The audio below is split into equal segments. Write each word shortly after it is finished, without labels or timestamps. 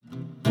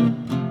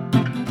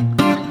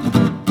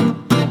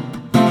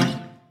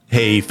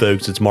Hey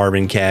folks, it's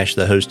Marvin Cash,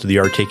 the host of the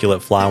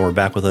Articulate Fly, and we're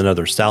back with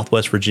another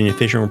Southwest Virginia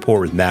fishing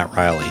report with Matt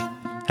Reilly.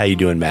 How you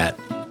doing, Matt?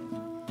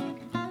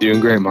 Doing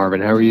great, Marvin.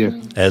 How are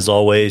you? As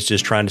always,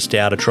 just trying to stay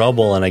out of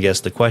trouble, and I guess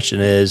the question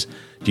is,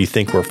 do you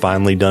think we're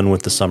finally done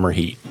with the summer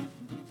heat?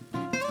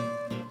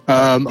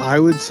 I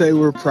would say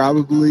we're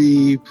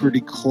probably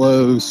pretty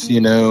close,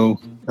 I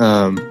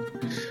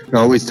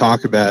always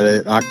talk about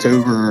it.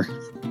 October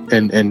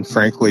and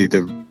frankly,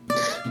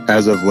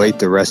 as of late,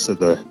 the rest of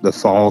the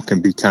fall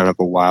can be kind of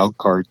a wild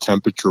card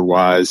temperature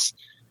wise.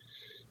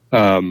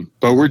 But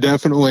we're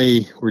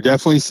definitely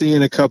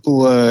seeing a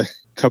couple of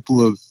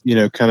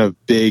kind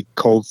of big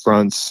cold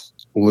fronts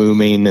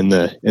looming in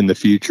the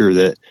future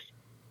that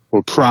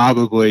will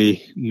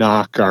probably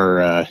knock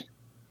our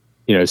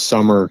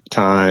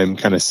summertime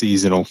kind of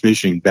seasonal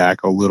fishing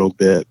back a little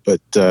bit.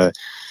 But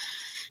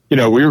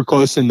we were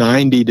close to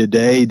 90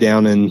 today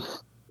down in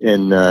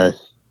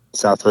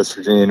Southwest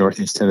Virginia,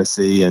 Northeast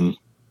Tennessee, and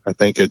I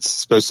think it's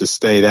supposed to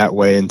stay that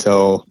way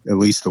until at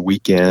least the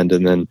weekend,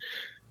 and then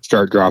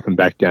start dropping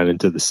back down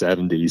into the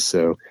 70s.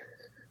 So I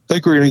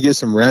think we're going to get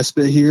some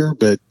respite here,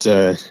 but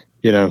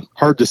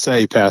hard to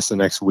say past the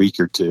next week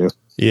or two.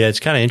 Yeah, it's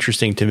kind of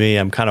interesting to me.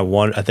 I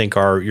think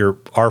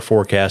our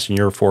forecast and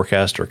your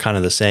forecast are kind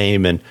of the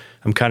same, and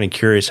I'm kind of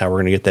curious how we're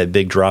going to get that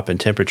big drop in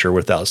temperature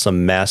without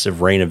some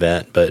massive rain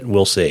event, but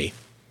we'll see.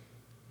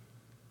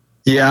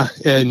 Yeah,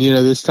 and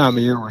this time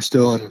of year we're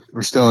still in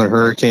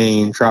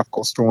hurricane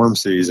tropical storm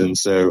season,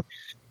 so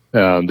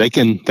they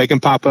can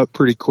pop up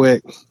pretty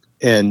quick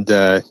and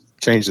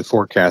change the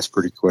forecast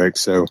pretty quick.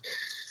 So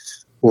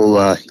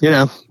we'll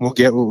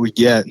get what we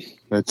get.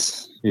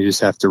 You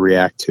just have to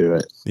react to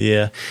it.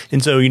 Yeah.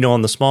 And so,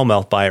 on the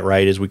smallmouth bite,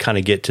 right, as we kind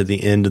of get to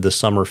the end of the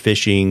summer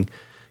fishing,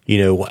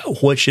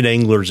 what should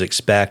anglers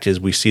expect as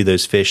we see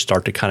those fish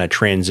start to kind of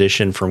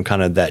transition from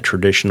kind of that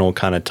traditional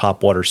kind of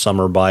topwater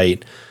summer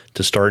bite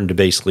to starting to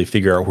basically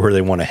figure out where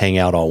they want to hang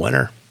out all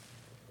winter?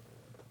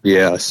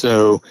 Yeah.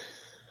 So,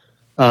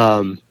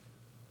 you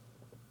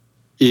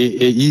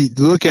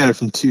look at it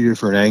from two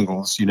different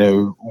angles.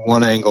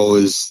 One angle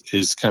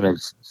is kind of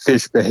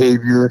fish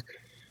behavior,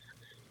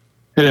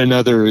 and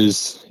another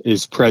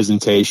is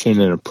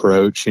presentation and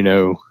approach.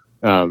 From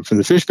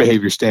the fish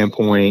behavior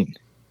standpoint,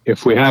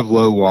 if we have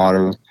low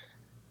water,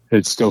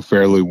 it's still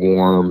fairly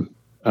warm.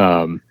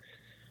 From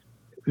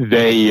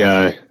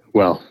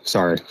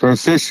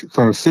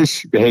a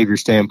fish behavior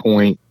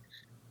standpoint,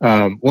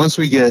 once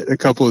we get a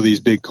couple of these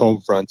big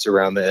cold fronts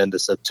around the end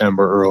of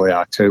September, early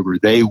October,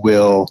 they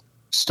will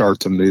start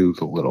to move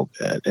a little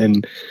bit.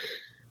 And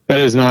that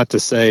is not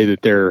to say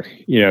that they're,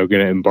 going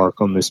to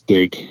embark on this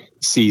big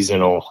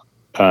seasonal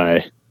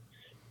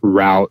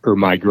route or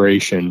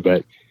migration,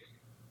 but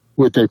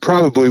what they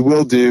probably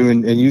will do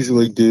and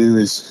usually do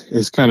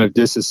is kind of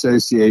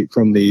disassociate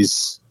from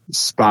these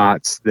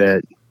spots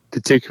that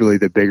particularly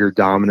the bigger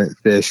dominant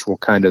fish will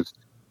kind of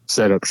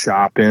set up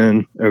shop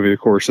in over the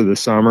course of the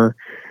summer.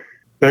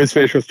 Those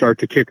fish will start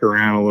to kick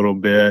around a little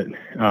bit,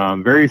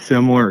 very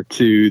similar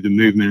to the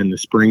movement in the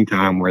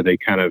springtime where they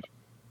kind of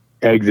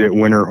exit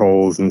winter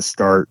holes and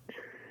start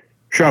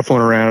shuffling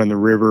around in the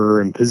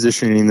river and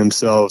positioning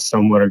themselves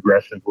somewhat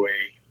aggressively,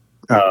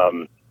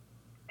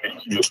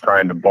 just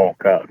trying to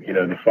bulk up.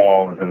 The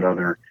fall is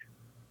another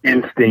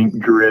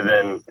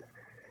instinct-driven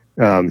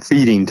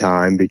feeding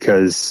time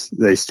because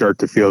they start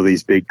to feel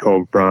these big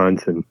cold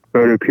fronts and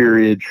photo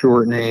period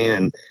shortening,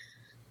 and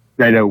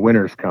they know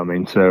winter's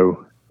coming.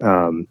 So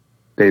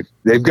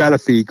they've got to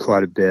feed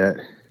quite a bit.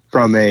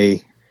 From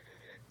a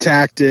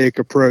tactic,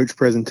 approach,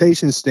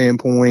 presentation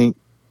standpoint,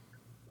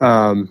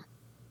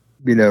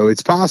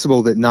 it's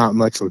possible that not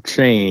much will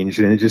change,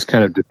 and it just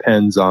kind of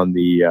depends on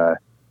the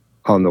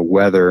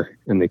weather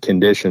and the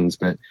conditions.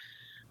 But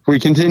if we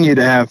continue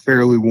to have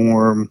fairly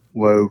warm,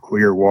 low,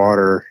 clear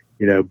water,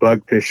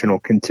 bug fishing will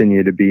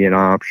continue to be an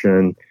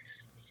option.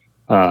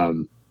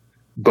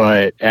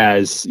 But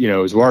as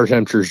water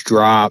temperatures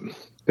drop,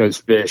 those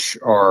fish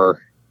are,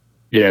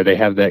 they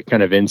have that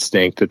kind of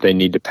instinct that they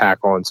need to pack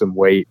on some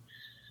weight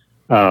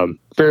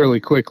fairly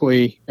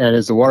quickly. And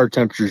as the water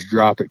temperatures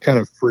drop, it kind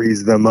of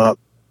frees them up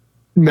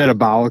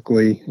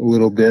metabolically a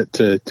little bit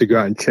to go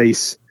out and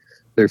chase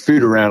their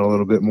food around a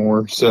little bit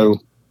more. So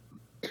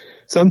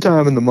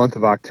sometime in the month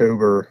of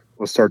October,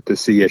 we'll start to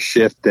see a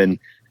shift in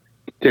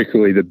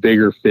particularly the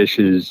bigger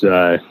fish's,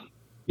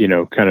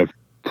 kind of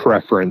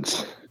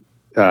preference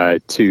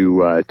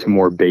to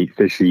more bait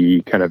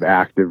fishy, kind of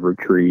active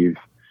retrieve.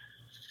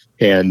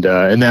 And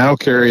that'll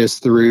carry us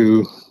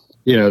through,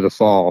 the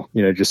fall,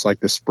 just like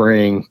the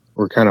spring.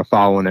 We're kind of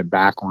following it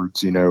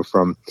backwards,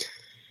 from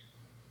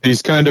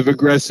these kind of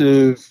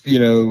aggressive,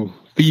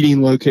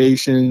 feeding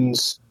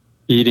locations,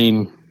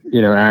 eating,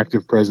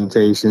 active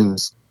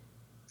presentations,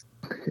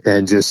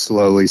 and just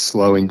slowly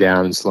slowing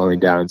down and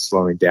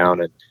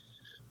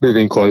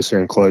moving closer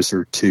and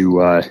closer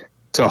to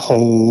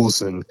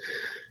holes and,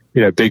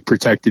 big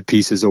protected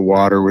pieces of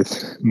water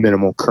with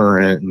minimal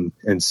current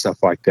and stuff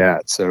like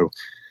that. So,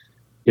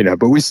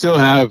 but we still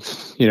have,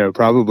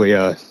 probably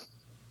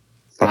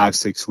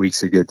 5-6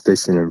 weeks of good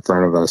fishing in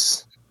front of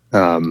us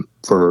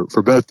for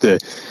both the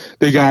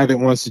guy that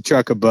wants to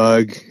chuck a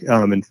bug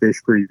and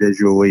fish pretty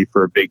visually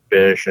for a big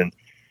fish, and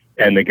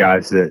the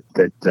guys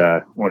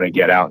that want to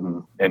get out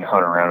and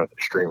hunt around with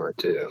a streamer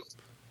too.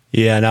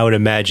 Yeah, and I would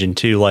imagine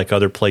too, like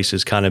other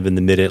places kind of in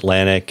the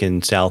mid-Atlantic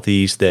and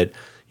southeast, that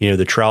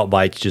the trout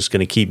bite's just going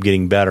to keep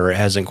getting better. It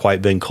hasn't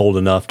quite been cold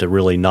enough to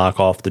really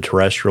knock off the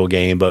terrestrial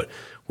game, but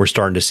we're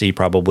starting to see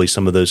probably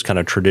some of those kind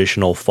of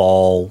traditional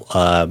fall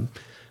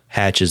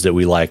hatches that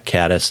we like,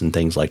 caddis and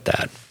things like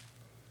that.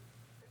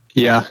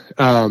 Yeah,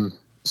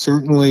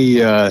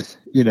 certainly,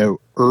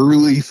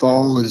 early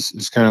fall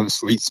is kind of a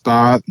sweet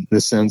spot in the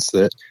sense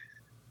that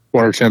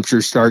water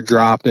temperatures start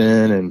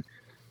dropping, and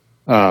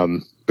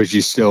but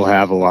you still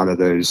have a lot of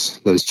those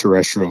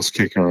terrestrials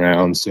kicking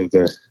around. So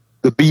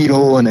the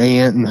beetle and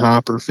ant and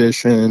hopper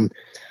fishing,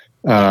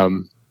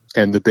 and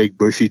the big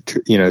bushy,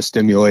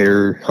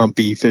 stimulator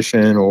humpy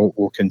fishing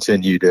will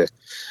continue to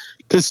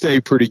stay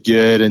pretty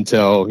good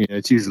until,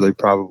 it's usually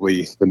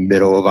probably the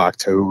middle of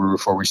October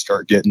before we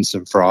start getting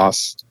some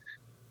frost.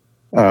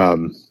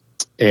 And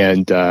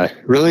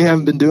really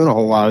haven't been doing a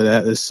whole lot of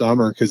that this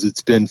summer because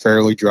it's been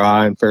fairly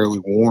dry and fairly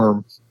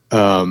warm.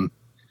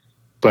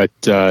 But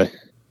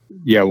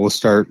we'll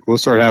start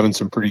having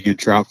some pretty good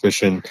trout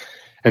fishing,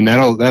 and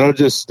that'll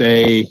just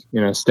stay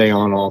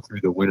on all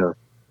through the winter,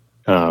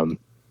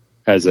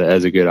 as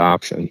a good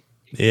option.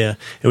 Yeah.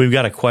 And we've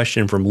got a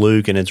question from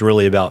Luke, and it's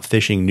really about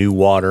fishing new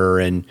water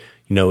and,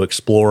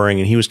 exploring.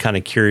 And he was kind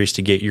of curious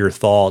to get your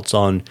thoughts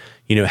on,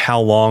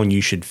 how long you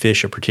should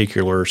fish a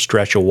particular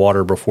stretch of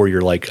water before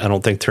you're like, I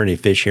don't think there are any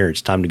fish here.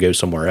 It's time to go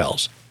somewhere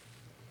else.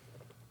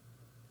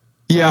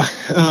 Yeah.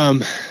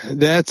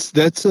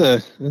 That's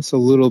a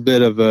little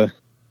bit of a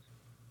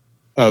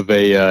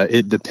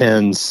it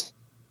depends,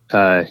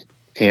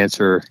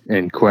 answer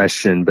and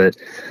question, but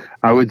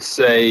I would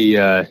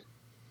say,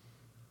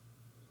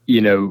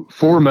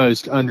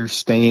 foremost,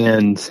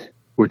 understand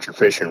what you're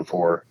fishing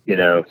for,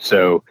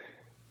 so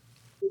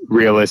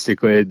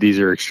realistically, these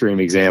are extreme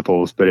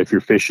examples, but if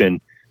you're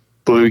fishing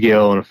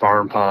bluegill in a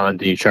farm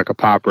pond and you chuck a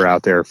popper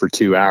out there for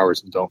 2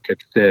 hours and don't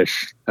catch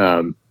fish,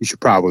 you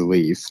should probably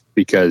leave,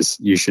 because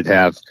you should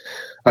have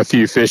a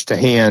few fish to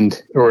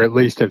hand, or at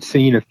least have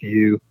seen a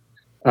few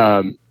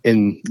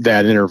in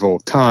that interval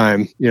of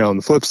time. On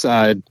the flip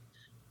side,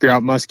 if you're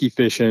out muskie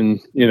fishing,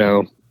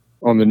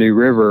 on the New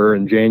River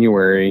in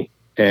January,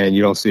 and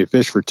you don't see a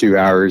fish for 2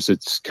 hours,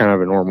 it's kind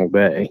of a normal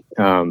day.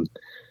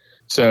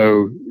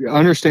 So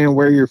understand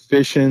where you're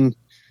fishing,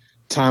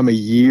 time of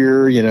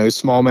year,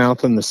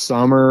 smallmouth in the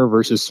summer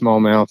versus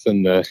smallmouth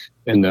in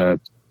the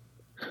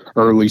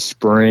early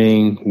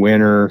spring,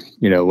 winter,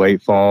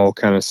 late fall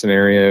kind of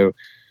scenario.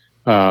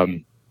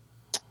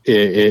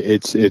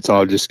 It's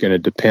all just going to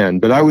depend.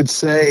 But I would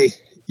say,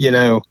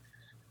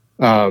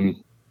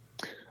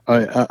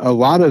 a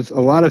lot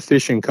of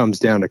fishing comes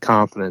down to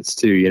confidence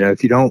too.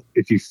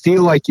 If you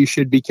feel like you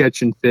should be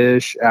catching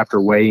fish after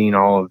weighing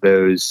all of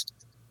those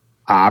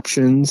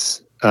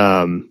options,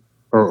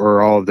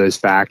 or all of those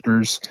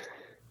factors,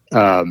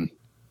 give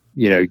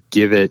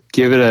it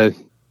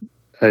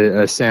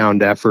a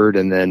sound effort,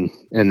 and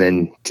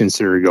then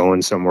consider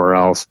going somewhere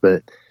else.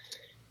 But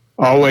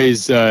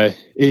always,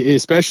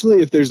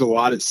 especially if there's a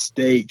lot at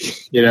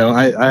stake,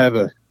 I have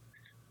a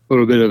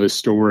little bit of a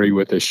story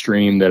with a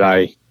stream that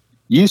I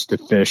used to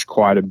fish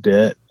quite a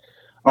bit.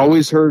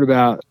 Always heard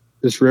about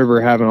this river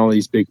having all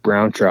these big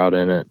brown trout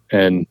in it,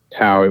 and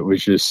how it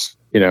was just,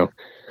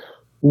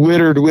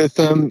 littered with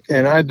them.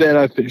 And I bet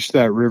I fished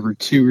that river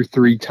 2 or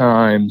 3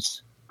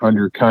 times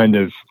under kind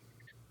of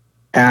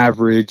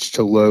average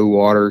to low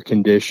water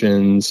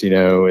conditions, in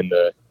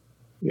the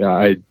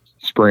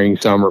spring,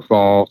 summer,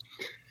 fall.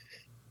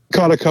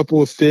 Caught a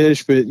couple of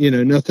fish, but,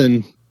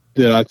 nothing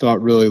that I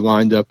thought really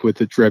lined up with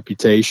its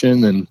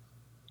reputation. And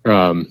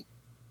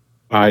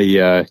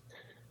I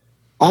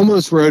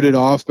almost wrote it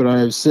off, but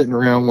I was sitting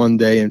around one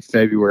day in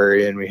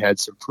February, and we had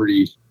some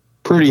pretty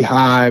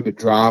high but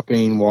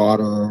dropping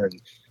water, and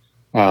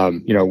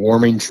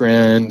warming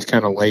trend,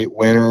 kind of late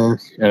winter.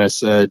 And I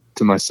said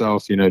to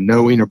myself,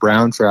 knowing a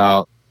brown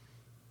trout,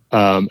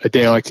 a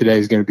day like today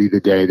is going to be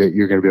the day that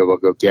you're going to be able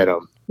to go get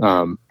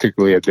them,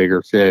 particularly a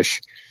bigger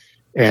fish.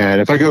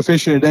 And if I go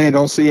fishing today and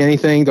don't see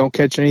anything, don't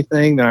catch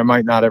anything, then I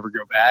might not ever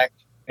go back.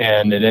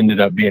 And it ended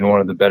up being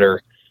one of the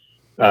better,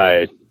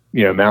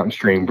 mountain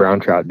stream brown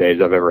trout days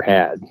I've ever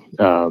had.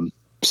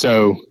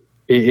 So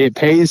it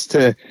pays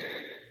to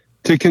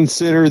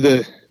consider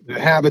the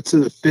habits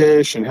of the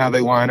fish and how they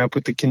line up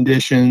with the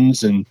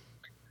conditions, and,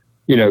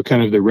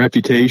 kind of the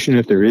reputation,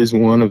 if there is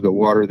one, of the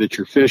water that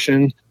you're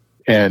fishing,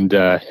 and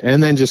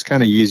then just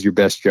kind of use your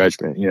best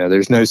judgment.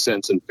 There's no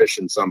sense in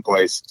fishing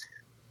someplace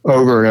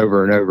over and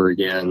over and over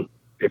again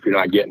if you're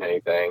not getting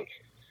anything.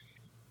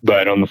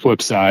 But on the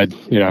flip side,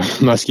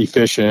 musky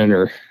fishing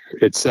or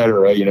et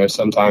cetera,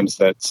 sometimes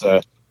that's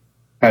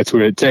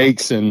what it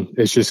takes, and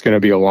it's just going to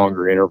be a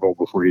longer interval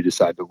before you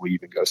decide to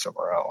leave and go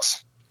somewhere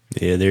else.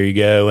 Yeah, there you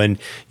go. And,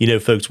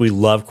 folks, we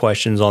love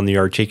questions on the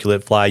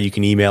articulate fly. You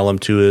can email them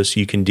to us.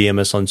 You can DM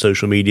us on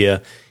social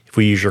media if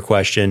we use your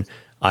question.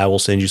 I will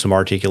send you some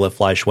articulate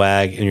fly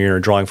swag, and you're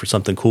drawing for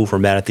something cool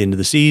from that at the end of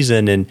the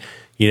season. And,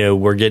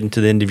 we're getting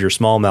to the end of your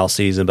smallmouth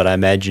season, but I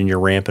imagine you're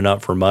ramping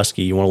up for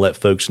muskie. You want to let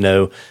folks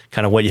know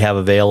kind of what you have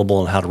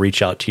available and how to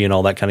reach out to you and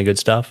all that kind of good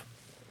stuff?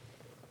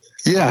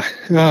 Yeah.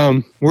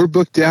 We're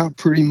booked out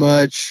pretty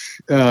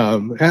much.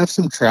 Have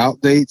some trout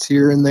dates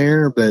here and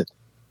there, but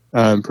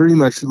pretty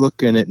much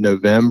looking at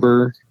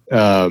November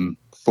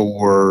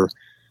for,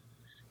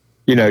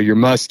 your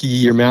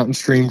muskie, your mountain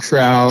stream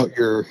trout,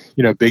 your,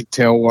 big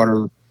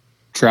tailwater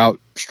trout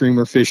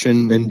streamer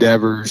fishing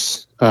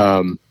endeavors.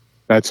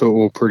 That's what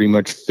we'll pretty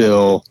much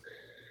fill,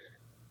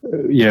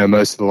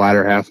 most of the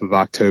latter half of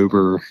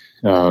October,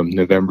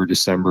 November,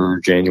 December,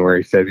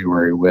 January,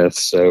 February with.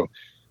 So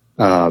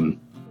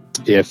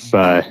if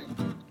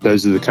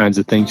those are the kinds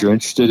of things you're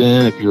interested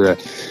in, if you're a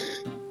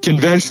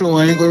conventional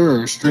angler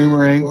or a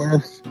streamer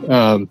angler,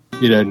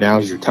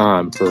 now's your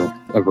time for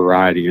a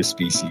variety of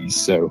species.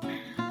 So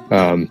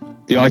if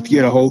you'd like to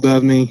get a hold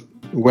of me,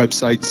 the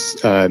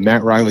website's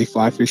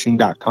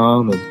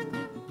MattReillyFlyFishing.com, and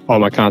all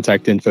my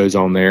contact info's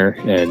on there,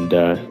 and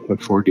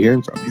look forward to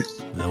hearing from you.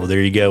 Well, there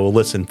you go. Well,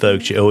 listen,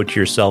 folks, you owe it to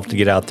yourself to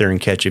get out there and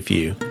catch a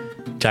few.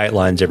 Tight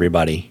lines,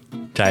 everybody.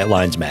 Tight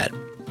lines, Matt.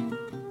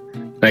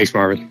 Thanks,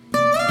 Marvin.